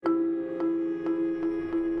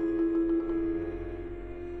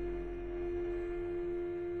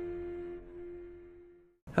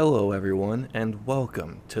Hello, everyone, and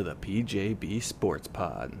welcome to the PJB Sports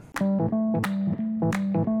Pod.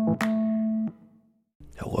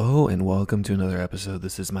 Hello, and welcome to another episode.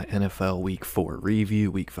 This is my NFL Week 4 review,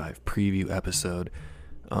 Week 5 preview episode.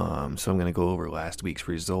 So I'm going to go over last week's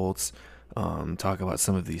results, talk about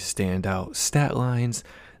some of these standout stat lines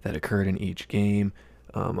that occurred in each game,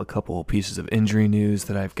 a couple pieces of injury news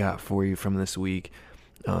that I've got for you from this week,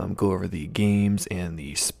 go over the games and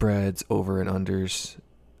the spreads, over and unders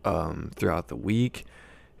throughout the week,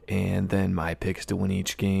 and then my picks to win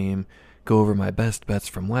each game, go over my best bets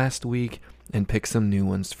from last week, and pick some new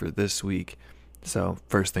ones for this week. So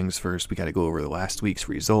first things first, we got to go over the last week's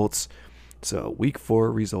results. So week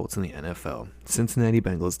 4 results in the NFL. Cincinnati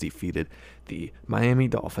Bengals defeated the Miami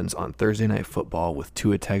Dolphins on Thursday Night Football with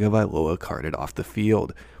Tua Tagovailoa carted off the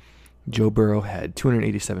field. Joe Burrow had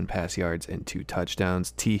 287 pass yards and 2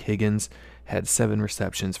 touchdowns. T. Higgins had 7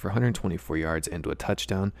 receptions for 124 yards and a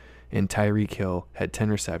touchdown. And Tyreek Hill had 10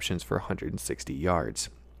 receptions for 160 yards.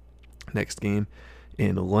 Next game,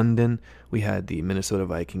 in London, we had the Minnesota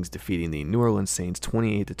Vikings defeating the New Orleans Saints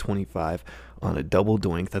 28-25 on a double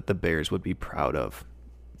doink that the Bears would be proud of.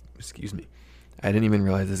 Excuse me. I didn't even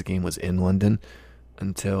realize this game was in London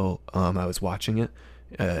until I was watching it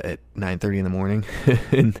at 9:30 in the morning,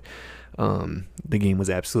 and the game was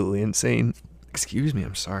absolutely insane. Excuse me,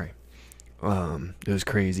 I'm sorry. It was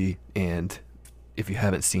crazy, and if you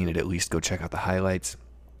haven't seen it, at least go check out the highlights.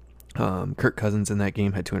 Kirk Cousins in that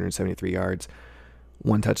game had 273 yards,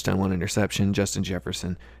 1 touchdown, 1 interception. Justin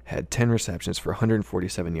Jefferson had 10 receptions for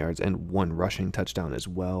 147 yards and 1 rushing touchdown as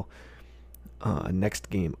well. Next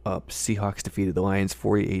game up, Seahawks defeated the Lions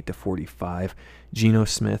 48-45. Geno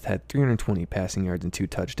Smith had 320 passing yards and 2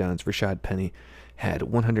 touchdowns. Rashad Penny had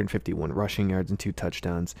 151 rushing yards and 2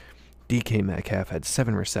 touchdowns. DK Metcalf had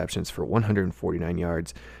 7 receptions for 149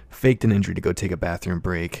 yards. Faked an injury to go take a bathroom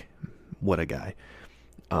break. What a guy.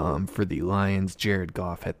 For the Lions, Jared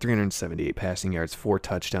Goff had 378 passing yards, 4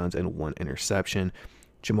 touchdowns, and 1 interception.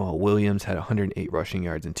 Jamal Williams had 108 rushing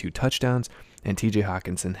yards and 2 touchdowns, and TJ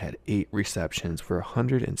Hawkinson had 8 receptions for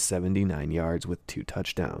 179 yards with 2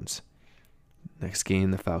 touchdowns. Next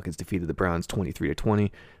game, the Falcons defeated the Browns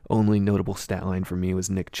 23-20. Only notable stat line for me was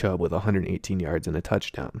Nick Chubb with 118 yards and a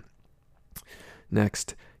touchdown.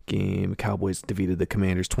 Next game, Cowboys defeated the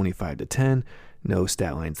Commanders 25-10. No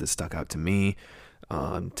stat lines that stuck out to me.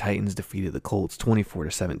 Titans defeated the Colts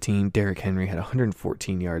 24-17. Derrick Henry had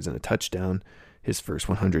 114 yards and a touchdown, his first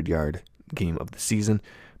 100-yard game of the season.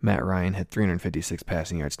 Matt Ryan had 356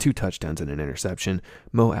 passing yards, 2 touchdowns, and an interception.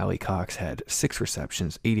 Mo Alley-Cox had 6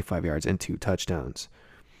 receptions, 85 yards, and 2 touchdowns.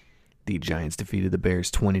 The Giants defeated the Bears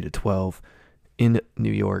 20-12. In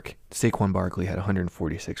New York, Saquon Barkley had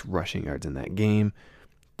 146 rushing yards in that game.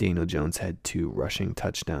 Daniel Jones had 2 rushing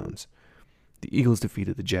touchdowns. The Eagles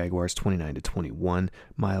defeated the Jaguars 29-21.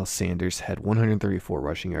 Miles Sanders had 134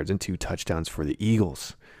 rushing yards and 2 touchdowns for the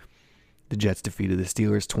Eagles. The Jets defeated the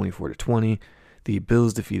Steelers 24-20. The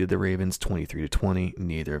Bills defeated the Ravens 23-20.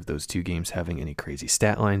 Neither of those 2 games having any crazy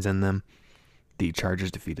stat lines in them. The Chargers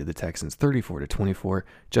defeated the Texans 34-24.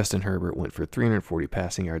 Justin Herbert went for 340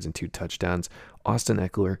 passing yards and 2 touchdowns. Austin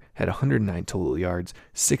Eckler had 109 total yards,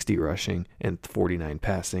 60 rushing, and 49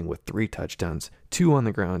 passing with 3 touchdowns, 2 on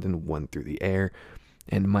the ground and 1 through the air.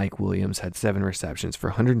 And Mike Williams had 7 receptions for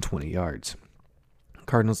 120 yards.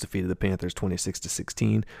 Cardinals defeated the Panthers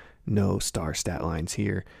 26-16. No star stat lines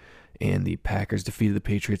here. And the Packers defeated the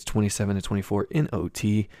Patriots 27-24 in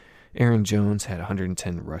OT. Aaron Jones had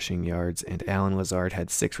 110 rushing yards, and Allen Lazard had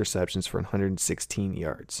 6 receptions for 116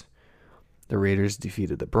 yards. The Raiders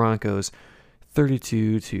defeated the Broncos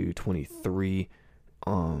 32-23.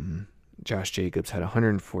 Josh Jacobs had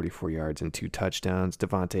 144 yards and 2 touchdowns.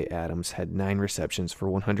 Devontae Adams had 9 receptions for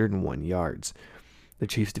 101 yards. The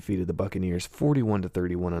Chiefs defeated the Buccaneers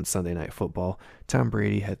 41-31 on Sunday Night Football. Tom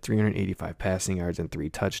Brady had 385 passing yards and 3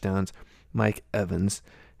 touchdowns. Mike Evans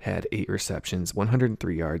had 8 receptions,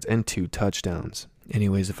 103 yards, and 2 touchdowns.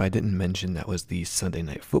 Anyways, if I didn't mention, that was the Sunday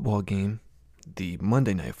Night Football game. The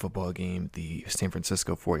Monday Night Football game, the San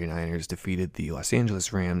Francisco 49ers defeated the Los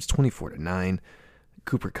Angeles Rams 24-9.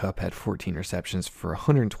 Cooper Kupp had 14 receptions for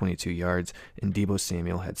 122 yards, and Deebo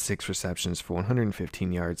Samuel had 6 receptions for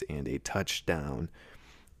 115 yards and a touchdown.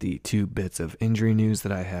 The 2 bits of injury news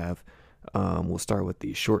that I have, we'll start with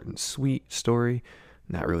the short and sweet story.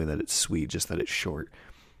 Not really that it's sweet, just that it's short.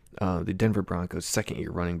 The Denver Broncos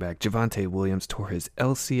second-year running back Javonte Williams tore his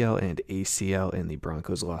LCL and ACL, and the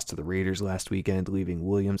Broncos lost to the Raiders last weekend, leaving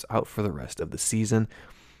Williams out for the rest of the season.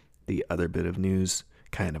 The other bit of news,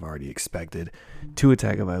 kind of already expected, Tua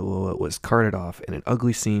Tagovailoa was carted off in an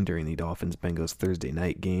ugly scene during the Dolphins-Bengals Thursday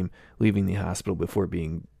night game, leaving the hospital before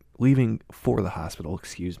being leaving for the hospital,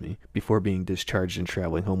 before being discharged and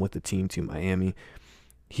traveling home with the team to Miami.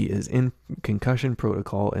 He is in concussion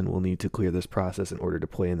protocol and will need to clear this process in order to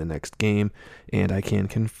play in the next game. And I can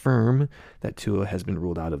confirm that Tua has been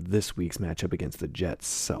ruled out of this week's matchup against the Jets.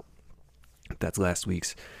 So that's last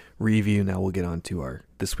week's review. Now we'll get on to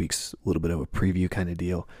this week's little bit of a preview kind of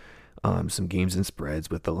deal. Some games and spreads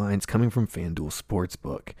with the lines coming from FanDuel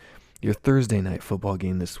Sportsbook. Your Thursday night football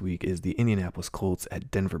game this week is the Indianapolis Colts at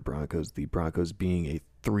Denver Broncos, the Broncos being a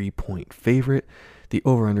 3-point favorite. The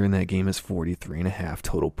over-under in that game is 43.5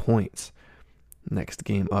 total points. Next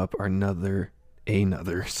game up, another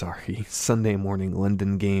Sunday morning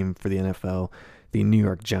London game for the NFL. The New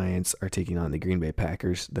York Giants are taking on the Green Bay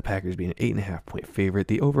Packers, the Packers being an 8.5-point favorite.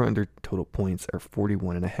 The over-under total points are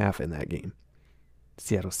 41.5 in that game.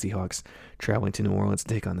 Seattle Seahawks traveling to New Orleans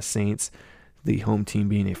to take on the Saints, the home team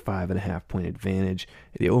being a 5.5-point advantage.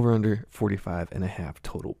 The over-under 45.5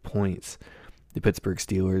 total points. The Pittsburgh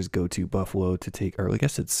Steelers go to Buffalo to take, or I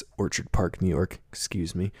guess it's Orchard Park, New York,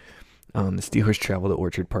 The Steelers travel to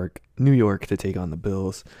Orchard Park, New York to take on the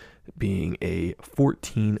Bills. Being a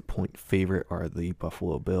 14-point favorite are the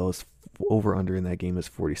Buffalo Bills. Over-under in that game is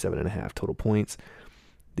 47.5 total points.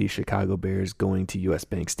 The Chicago Bears going to US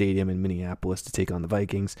Bank Stadium in Minneapolis to take on the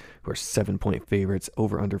Vikings, who are 7-point favorites,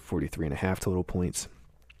 over under 43.5 total points.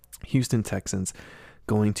 Houston Texans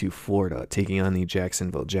going to Florida, taking on the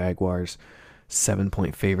Jacksonville Jaguars.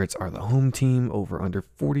 7-point favorites are the home team, over under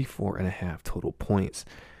 44.5 total points.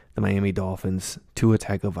 The Miami Dolphins, Tua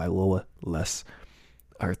Tagovailoa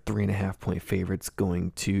are 3.5-point favorites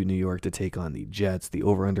going to New York to take on the Jets. The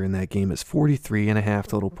over-under in that game is 43.5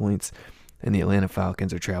 total points. And the Atlanta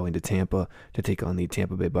Falcons are traveling to Tampa to take on the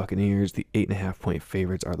Tampa Bay Buccaneers. The 8.5-point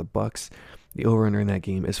favorites are the Bucs. The over-under in that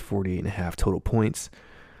game is 48.5 total points.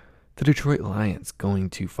 The Detroit Lions going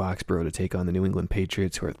to Foxborough to take on the New England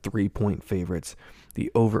Patriots, who are 3-point favorites. The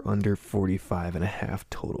over-under 45.5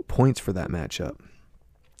 total points for that matchup.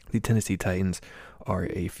 The Tennessee Titans are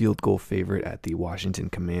a field goal favorite at the Washington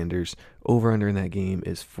Commanders. Over-under in that game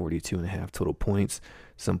is 42.5 total points.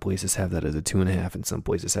 Some places have that as a 2.5, and some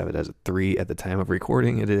places have it as a 3. At the time of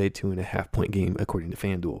recording, it is a 2.5-point game according to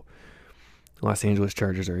FanDuel. Los Angeles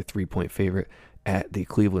Chargers are a 3-point favorite at the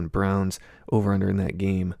Cleveland Browns. Over-under in that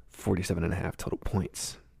game, 47.5 total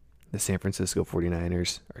points. The San Francisco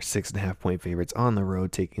 49ers are 6.5-point favorites on the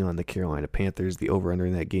road, taking on the Carolina Panthers. The over-under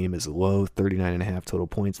in that game is low, 39.5 total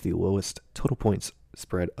points, the lowest total points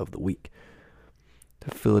spread of the week.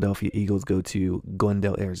 The Philadelphia Eagles go to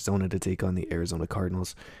Glendale, Arizona to take on the Arizona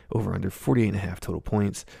Cardinals, over under 48.5 total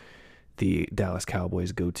points. The Dallas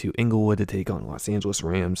Cowboys go to Inglewood to take on Los Angeles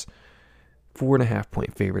Rams.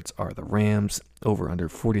 4.5-point favorites are the Rams, over under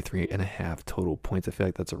 43.5 total points. I feel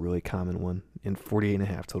like that's a really common one. And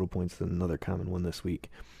 48.5 total points is another common one this week.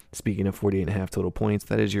 Speaking of 48.5 total points,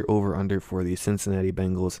 that is your over under for the Cincinnati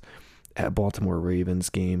Bengals at Baltimore Ravens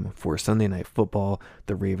game for Sunday Night Football.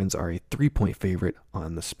 The Ravens are a 3-point favorite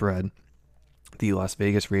on the spread. The Las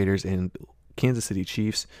Vegas Raiders and Kansas City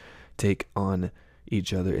Chiefs take on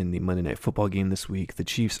each other in the Monday Night Football game this week. The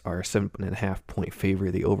Chiefs are a 7.5-point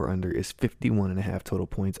favorite. The over-under is 51.5 total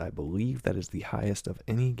points. I believe that is the highest of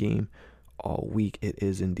any game all week. It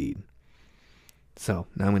is indeed. So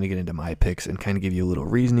now I'm going to get into my picks and kind of give you a little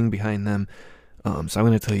reasoning behind them. So I'm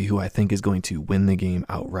going to tell you who I think is going to win the game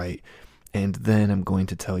outright. And then I'm going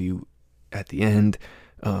to tell you at the end,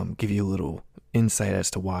 give you a little insight as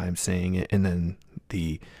to why I'm saying it. And then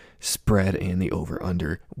the spread and the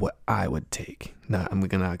over-under, what I would take. I'm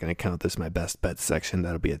not going to count this my best bet section.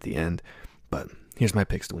 That'll be at the end. But here's my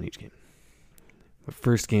picks to win each game. The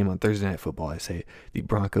first game on Thursday Night Football, I say the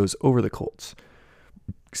Broncos over the Colts.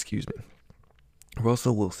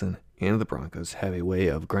 Russell Wilson and the Broncos have a way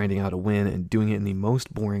of grinding out a win and doing it in the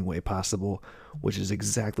most boring way possible, which is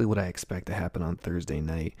exactly what I expect to happen on Thursday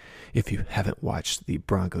night. If you haven't watched the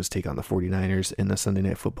Broncos take on the 49ers in the Sunday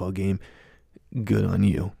Night Football game, good on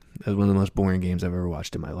you. That's one of the most boring games I've ever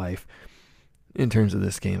watched in my life. In terms of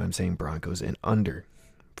this game, I'm saying Broncos and under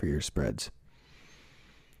for your spreads.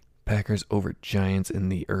 Packers over Giants in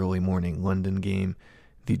the early morning London game.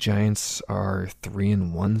 The Giants are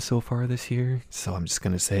 3-1 so far this year, so I'm just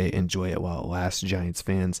going to say enjoy it while it lasts, Giants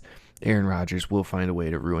fans. Aaron Rodgers will find a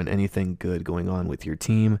way to ruin anything good going on with your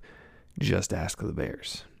team. Just ask the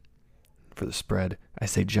Bears. For the spread, I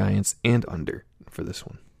say Giants and under for this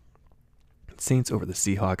one. Saints over the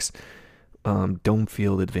Seahawks. Dome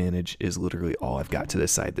field advantage is literally all I've got to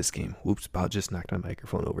decide this game. Whoops, about just knocked my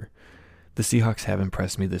microphone over. The Seahawks have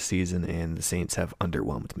impressed me this season, and the Saints have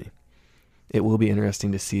underwhelmed me. It will be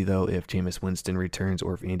interesting to see, though, if Jameis Winston returns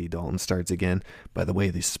or if Andy Dalton starts again. By the way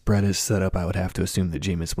the spread is set up, I would have to assume that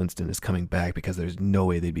Jameis Winston is coming back because there's no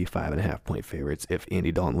way they'd be 5.5-point favorites if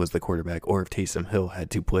Andy Dalton was the quarterback or if Taysom Hill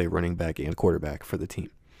had to play running back and quarterback for the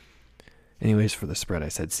team. Anyways, for the spread, I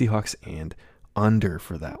said Seahawks and under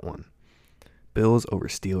for that one. Bills over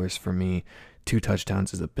Steelers for me. 2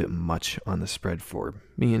 touchdowns is a bit much on the spread for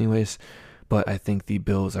me anyways, but I think the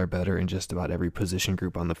Bills are better in just about every position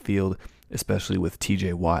group on the field, especially with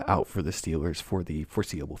TJ Watt out for the Steelers for the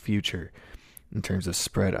foreseeable future. In terms of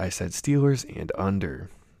spread, I said Steelers and under.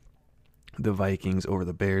 The Vikings over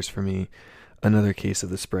the Bears for me. Another case of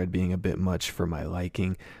the spread being a bit much for my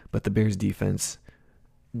liking, but the Bears defense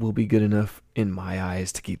will be good enough in my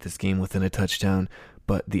eyes to keep this game within a touchdown,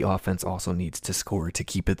 but the offense also needs to score to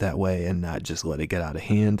keep it that way and not just let it get out of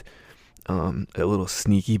hand. A little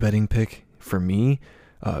sneaky betting pick for me,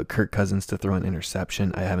 Kirk Cousins to throw an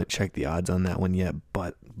interception. I haven't checked the odds on that one yet,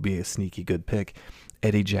 but be a sneaky good pick.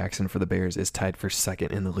 Eddie Jackson for the Bears is tied for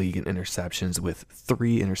second in the league in interceptions with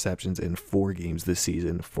 3 interceptions in 4 games this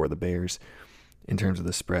season for the Bears. In terms of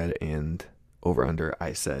the spread and over-under,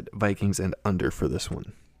 I said Vikings and under for this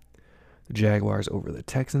one. The Jaguars over the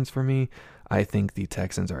Texans for me. I think the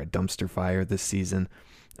Texans are a dumpster fire this season.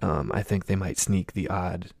 I think they might sneak the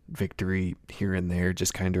odd victory here and there,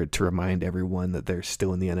 just kind of to remind everyone that they're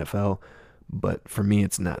still in the NFL. But for me,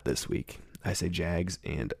 it's not this week. I say Jags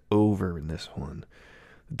and over in this one.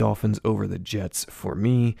 Dolphins over the Jets for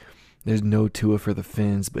me. There's no Tua for the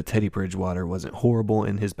Finns, but Teddy Bridgewater wasn't horrible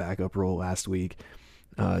in his backup role last week.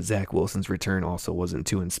 Zach Wilson's return also wasn't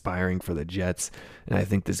too inspiring for the Jets, and I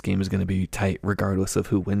think this game is going to be tight regardless of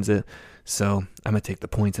who wins it. So I'm going to take the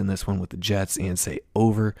points in this one with the Jets and say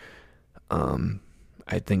over.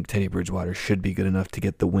 I think Teddy Bridgewater should be good enough to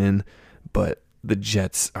get the win, but the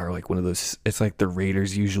Jets are like one of those, it's like the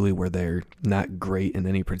Raiders usually where they're not great in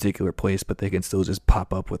any particular place, but they can still just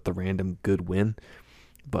pop up with the random good win.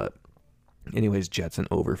 But anyways, Jets and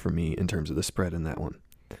over for me in terms of the spread in that one.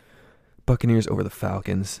 Buccaneers over the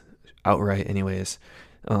Falcons, outright anyways,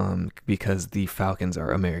 because the Falcons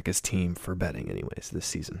are America's team for betting anyways this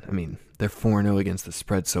season. I mean, they're 4-0 against the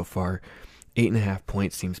spread so far. 8.5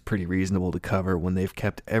 points seems pretty reasonable to cover when they've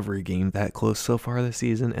kept every game that close so far this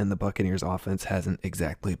season, and the Buccaneers offense hasn't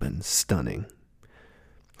exactly been stunning.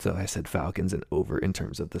 So I said Falcons and over in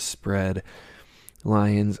terms of the spread.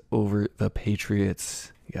 Lions over the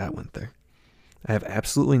Patriots. Yeah, I went there. I have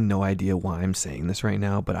absolutely no idea why I'm saying this right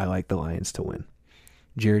now, but I like the Lions to win.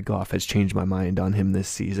 Jared Goff has changed my mind on him this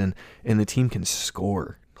season, and the team can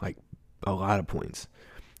score like a lot of points.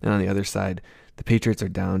 And on the other side, the Patriots are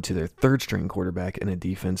down to their third-string quarterback and a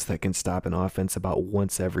defense that can stop an offense about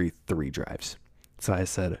once every 3 drives. So I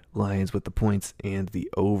said Lions with the points and the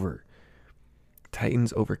over.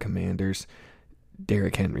 Titans over Commanders.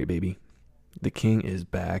 Derrick Henry, baby. The King is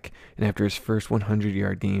back, and after his first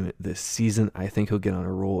 100-yard game this season, I think he'll get on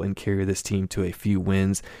a roll and carry this team to a few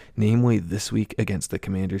wins, namely this week against the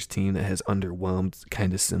Commanders team that has underwhelmed,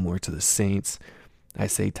 kind of similar to the Saints. I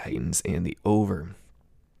say Titans and the over.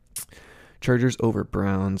 Chargers over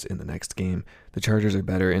Browns in the next game. The Chargers are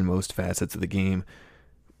better in most facets of the game.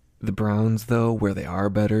 The Browns, though, where they are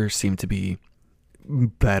better, seem to be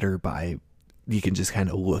better by, you can just kind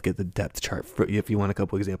of look at the depth chart. If you want a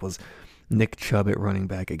couple examples, Nick Chubb at running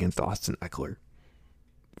back against Austin Eckler.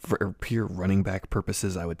 For pure running back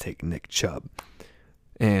purposes, I would take Nick Chubb.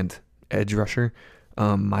 And edge rusher,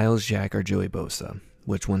 Miles Jack or Joey Bosa.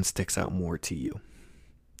 Which one sticks out more to you?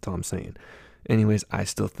 That's all I'm saying. Anyways, I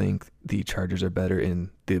still think the Chargers are better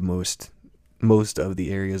in the most of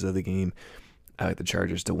the areas of the game. I like the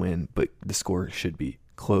Chargers to win, but the score should be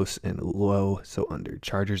close and low, so under.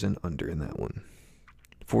 Chargers and under in that one.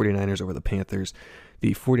 49ers over the Panthers.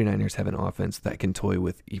 The 49ers have an offense that can toy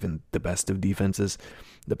with even the best of defenses.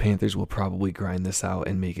 The Panthers will probably grind this out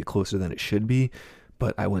and make it closer than it should be,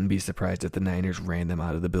 but I wouldn't be surprised if the Niners ran them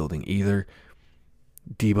out of the building either.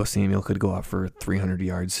 Deebo Samuel could go off for 300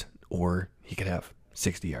 yards, or he could have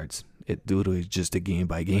 60 yards. It literally is just a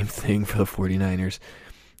game-by-game thing for the 49ers.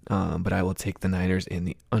 But I will take the Niners in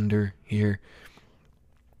the under here.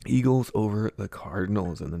 Eagles over the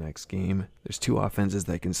Cardinals in the next game. There's 2 offenses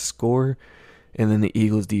that can score, and then the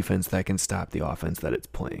Eagles defense that can stop the offense that it's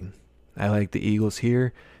playing. I like the Eagles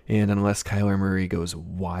here, and unless Kyler Murray goes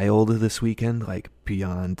wild this weekend, like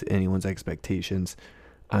beyond anyone's expectations,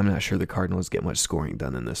 I'm not sure the Cardinals get much scoring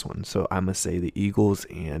done in this one. So I'm going to say the Eagles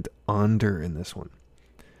and under in this one.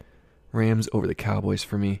 Rams over the Cowboys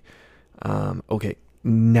for me. Okay,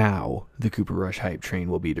 now the Cooper Rush hype train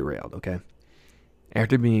will be derailed, okay?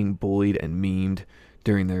 After being bullied and memed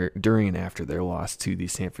during and after their loss to the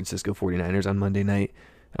San Francisco 49ers on Monday night.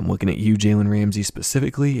 I'm looking at you, Jalen Ramsey,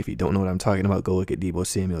 specifically. If you don't know what I'm talking about, go look at Deebo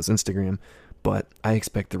Samuel's Instagram. But I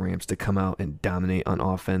expect the Rams to come out and dominate on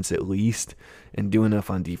offense at least, and do enough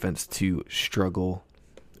on defense to struggle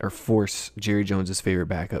or force Jerry Jones' favorite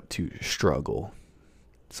backup to struggle.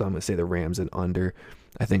 So I'm going to say the Rams and under.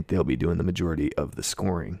 I think they'll be doing the majority of the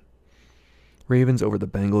scoring. Ravens over the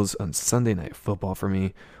Bengals on Sunday Night Football for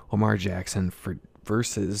me. Lamar Jackson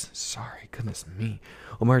versus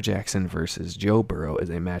Joe Burrow is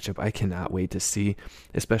a matchup I cannot wait to see,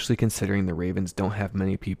 especially considering the Ravens don't have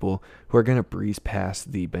many people who are going to breeze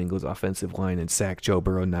past the Bengals offensive line and sack Joe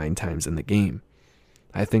Burrow 9 times in the game.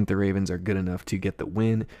 I think the Ravens are good enough to get the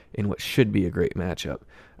win in what should be a great matchup.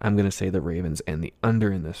 I'm going to say the Ravens and the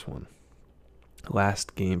under in this one.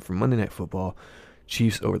 Last game from Monday Night Football,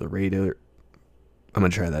 Chiefs over the Raiders. I'm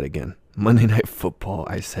going to try that again. Monday Night Football,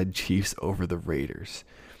 I said Chiefs over the Raiders.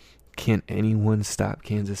 Can anyone stop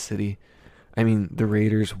Kansas City? I mean, the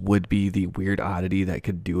Raiders would be the weird oddity that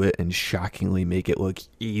could do it and shockingly make it look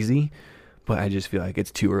easy, but I just feel like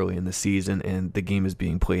it's too early in the season, and the game is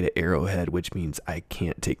being played at Arrowhead, which means I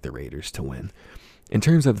can't take the Raiders to win. In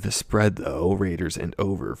terms of the spread, though, Raiders and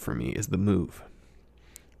over for me is the move.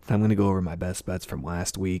 I'm going to go over my best bets from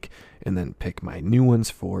last week and then pick my new ones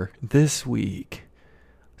for this week.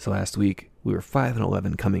 So last week, we were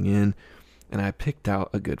 5-11 coming in, and I picked out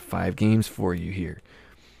a good 5 games for you here.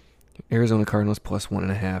 Arizona Cardinals plus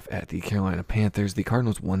 1.5 at the Carolina Panthers. The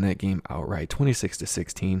Cardinals won that game outright,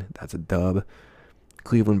 26-16. That's a dub.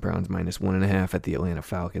 Cleveland Browns minus 1.5 at the Atlanta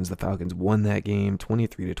Falcons. The Falcons won that game,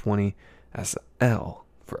 23-20. That's an L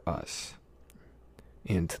for us.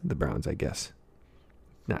 And the Browns, I guess.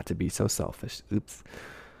 Not to be so selfish. Oops.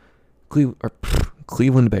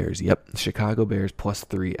 Cleveland Bears, yep. Chicago Bears plus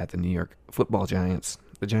 3 at the New York Football Giants.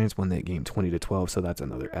 The Giants won that game 20-12, so that's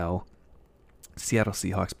another L. Seattle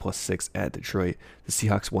Seahawks plus 6 at Detroit. The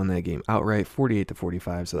Seahawks won that game outright,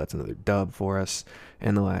 48-45, so that's another dub for us.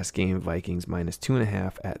 And the last game, Vikings minus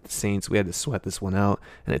 2.5 at the Saints. We had to sweat this one out,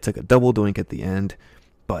 and it took a double doink at the end,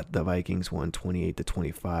 but the Vikings won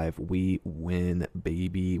 28-25. We win,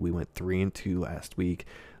 baby. We went 3-2 last week.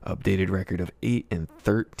 Updated record of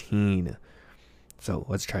 8-13. So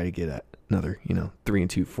let's try to get another, 3-2,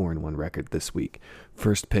 4-1 record this week.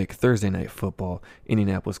 First pick, Thursday Night Football,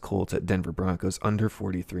 Indianapolis Colts at Denver Broncos, under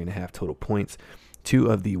 43.5 total points. 2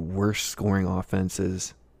 of the worst scoring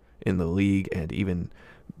offenses in the league, and even,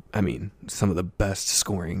 some of the best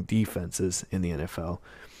scoring defenses in the NFL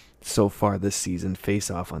so far this season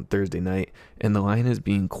face off on Thursday night, and the line is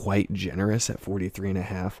being quite generous at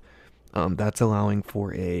 43.5. That's allowing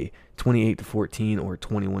for a 28-14 or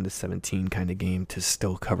 21-17 kind of game to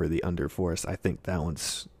still cover the under for us. I think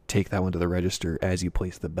take that one to the register as you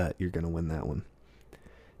place the bet. You're going to win that one.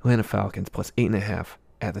 Atlanta Falcons plus 8.5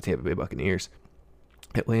 at the Tampa Bay Buccaneers.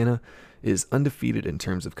 Atlanta is undefeated in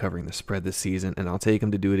terms of covering the spread this season, and I'll take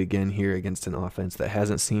them to do it again here against an offense that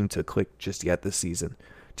hasn't seemed to click just yet this season.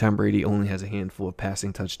 Tom Brady only has a handful of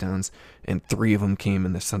passing touchdowns, and 3 of them came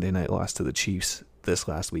in the Sunday night loss to the Chiefs this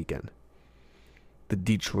last weekend. The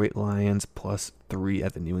Detroit Lions plus 3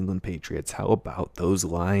 at the New England Patriots. How about those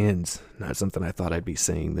Lions? Not something I thought I'd be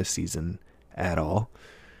saying this season at all.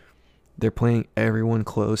 They're playing everyone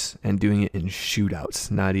close and doing it in shootouts,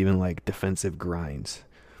 not even like defensive grinds.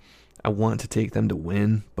 I want to take them to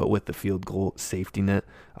win, but with the field goal safety net,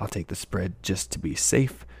 I'll take the spread just to be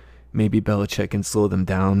safe. Maybe Belichick can slow them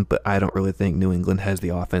down, but I don't really think New England has the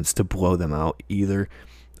offense to blow them out either.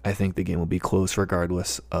 I think the game will be close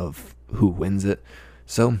regardless of who wins it.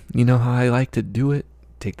 So, you know how I like to do it.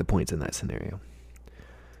 Take the points in that scenario.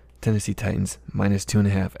 Tennessee Titans minus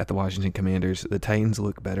 2.5 at the Washington Commanders. The Titans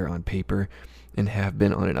look better on paper and have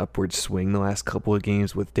been on an upward swing the last couple of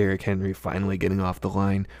games, with Derrick Henry finally getting off the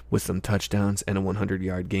line with some touchdowns and a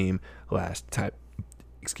 100-yard game last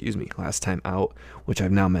time out, which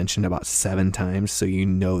I've now mentioned about 7 times, so you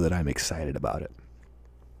know that I'm excited about it.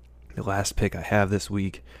 The last pick I have this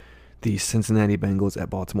week, the Cincinnati Bengals at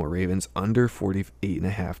Baltimore Ravens, under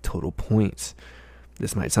 48.5 total points.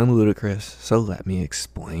 This might sound ludicrous, so let me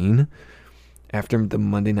explain. After the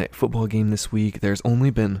Monday Night Football game this week, there's only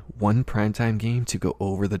been one primetime game to go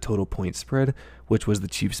over the total point spread, which was the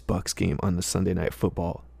Chiefs-Bucks game on the Sunday Night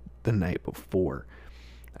Football the night before.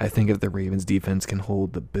 I think if the Ravens defense can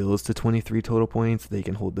hold the Bills to 23 total points, they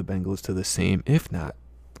can hold the Bengals to the same, if not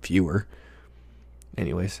fewer.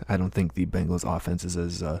 Anyways, I don't think the Bengals offense is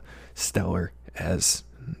as stellar as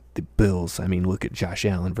the Bills. Look at Josh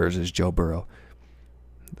Allen versus Joe Burrow.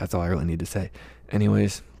 That's all I really need to say.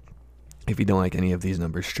 Anyways, If you don't like any of these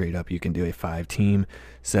numbers straight up, you can do a 5-team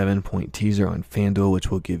 7-point teaser on FanDuel,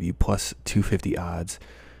 which will give you plus 250 odds.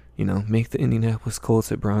 Make the Indianapolis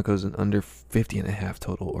Colts at Broncos an under 50.5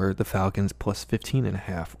 total, or the Falcons plus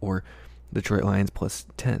 15.5, or Detroit Lions plus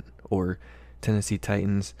 10, or Tennessee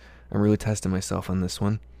Titans. I'm really testing myself on this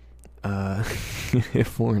one. Plus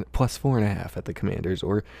 4.5 at the Commanders,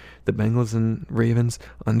 or the Bengals and Ravens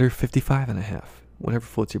under 55.5. Whatever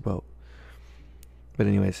floats your boat. But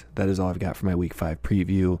anyways, that is all I've got for my Week 5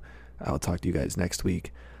 preview. I'll talk to you guys next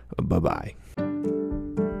week. Bye-bye.